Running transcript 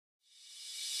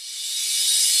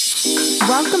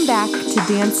Welcome back to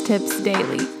Dance Tips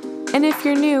Daily. And if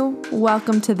you're new,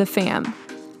 welcome to the fam.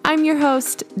 I'm your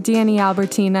host, Danny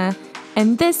Albertina,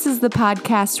 and this is the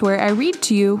podcast where I read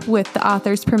to you, with the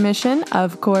author's permission,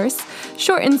 of course,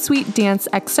 short and sweet dance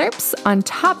excerpts on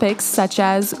topics such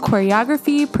as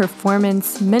choreography,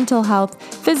 performance, mental health,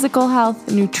 physical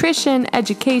health, nutrition,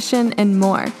 education, and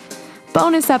more.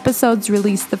 Bonus episodes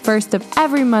released the first of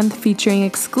every month featuring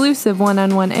exclusive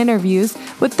one-on-one interviews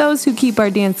with those who keep our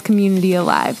dance community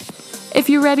alive. If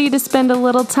you're ready to spend a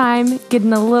little time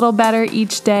getting a little better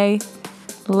each day,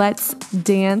 let's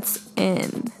dance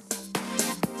in.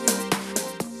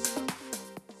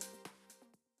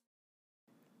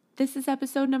 This is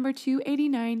episode number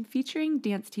 289 featuring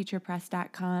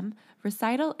DanceTeacherPress.com,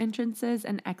 Recital Entrances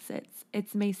and Exits.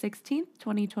 It's May 16th,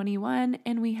 2021,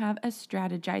 and we have a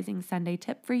strategizing Sunday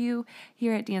tip for you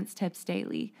here at Dance Tips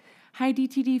Daily. Hi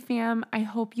DTD fam, I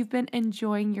hope you've been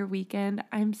enjoying your weekend.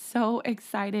 I'm so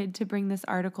excited to bring this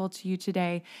article to you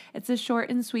today. It's a short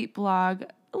and sweet blog,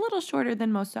 a little shorter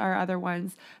than most of our other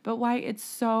ones, but why it's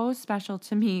so special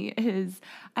to me is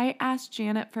I asked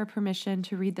Janet for permission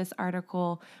to read this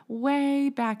article way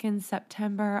back in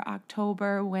September,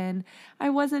 October, when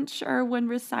I wasn't sure when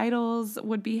recitals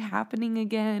would be happening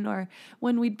again or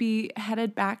when we'd be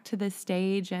headed back to the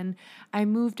stage. And I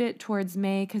moved it towards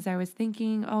May because I was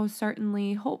thinking,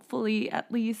 certainly, hopefully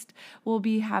at least we'll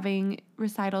be having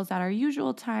recitals at our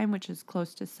usual time, which is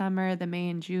close to summer, the May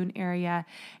and June area.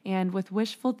 And with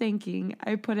wishful thinking,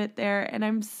 I put it there, and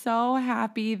I'm so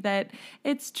happy that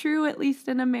it's true, at least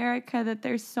in America, that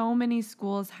there's so many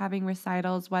schools having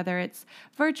recitals, whether it's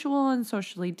virtual and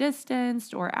socially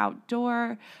distanced or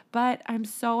outdoor. But I'm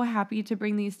so happy to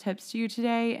bring these tips to you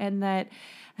today, and that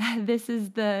this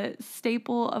is the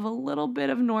staple of a little bit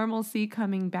of normalcy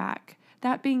coming back.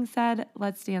 That being said,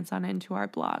 let's dance on into our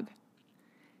blog.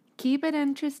 Keep it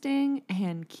interesting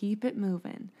and keep it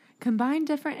moving. Combine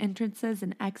different entrances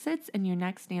and exits in your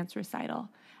next dance recital.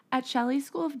 At Shelley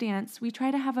School of Dance, we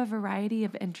try to have a variety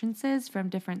of entrances from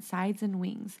different sides and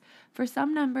wings. For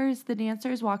some numbers, the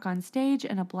dancers walk on stage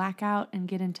in a blackout and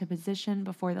get into position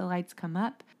before the lights come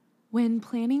up. When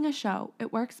planning a show,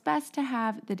 it works best to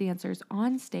have the dancers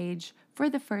on stage for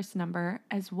the first number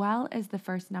as well as the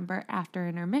first number after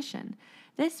intermission.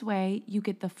 This way, you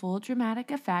get the full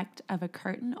dramatic effect of a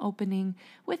curtain opening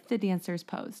with the dancers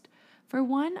posed. For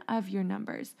one of your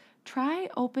numbers, try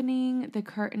opening the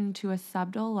curtain to a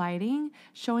subtle lighting,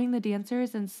 showing the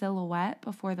dancers in silhouette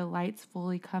before the lights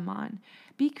fully come on.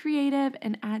 Be creative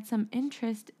and add some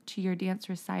interest to your dance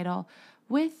recital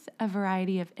with a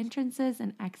variety of entrances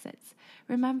and exits.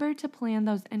 Remember to plan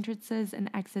those entrances and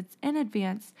exits in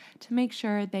advance to make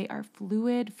sure they are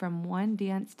fluid from one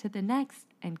dance to the next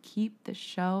and keep the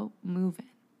show moving.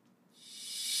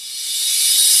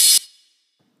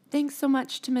 Thanks so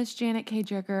much to Miss Janet K.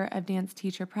 Jerger of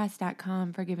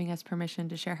DanceTeacherPress.com for giving us permission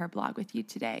to share her blog with you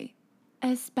today.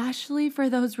 Especially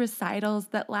for those recitals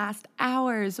that last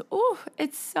hours.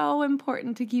 It's so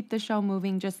important to keep the show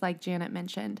moving, just like Janet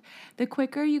mentioned. The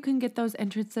quicker you can get those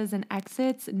entrances and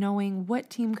exits, knowing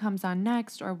what team comes on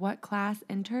next or what class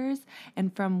enters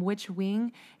and from which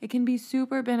wing, it can be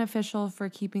super beneficial for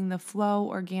keeping the flow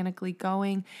organically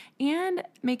going and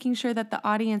making sure that the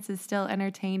audience is still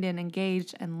entertained and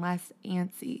engaged and less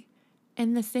antsy.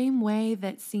 In the same way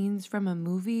that scenes from a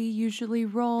movie usually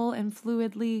roll and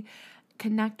fluidly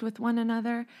connect with one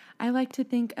another, I like to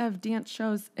think of dance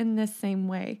shows in this same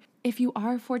way. If you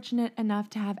are fortunate enough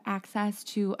to have access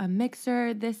to a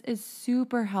mixer, this is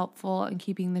super helpful in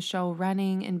keeping the show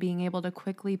running and being able to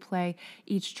quickly play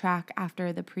each track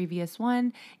after the previous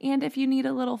one. And if you need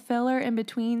a little filler in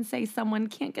between, say someone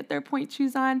can't get their point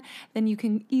shoes on, then you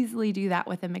can easily do that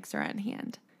with a mixer on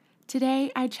hand.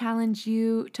 Today, I challenge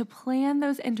you to plan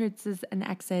those entrances and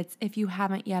exits if you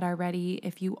haven't yet already,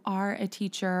 if you are a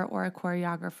teacher or a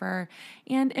choreographer.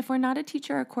 And if we're not a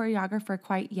teacher or choreographer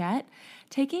quite yet,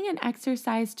 taking an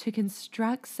exercise to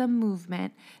construct some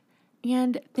movement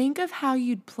and think of how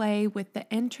you'd play with the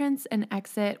entrance and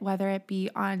exit, whether it be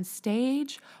on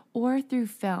stage or through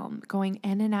film, going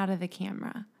in and out of the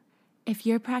camera. If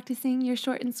you're practicing your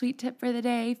short and sweet tip for the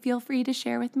day, feel free to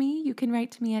share with me. You can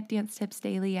write to me at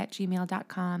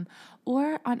dancetipsdaily@gmail.com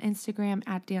or on Instagram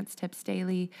at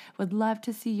dancetipsdaily. Would love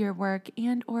to see your work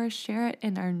and or share it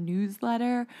in our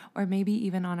newsletter or maybe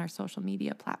even on our social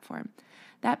media platform.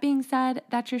 That being said,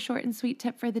 that's your short and sweet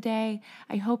tip for the day.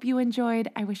 I hope you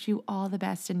enjoyed. I wish you all the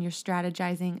best in your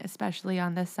strategizing, especially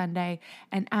on this Sunday.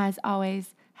 And as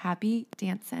always, happy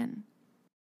dancing.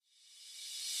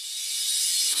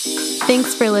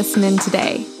 Thanks for listening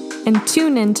today, and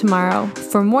tune in tomorrow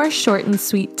for more short and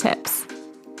sweet tips.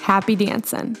 Happy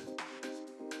dancing.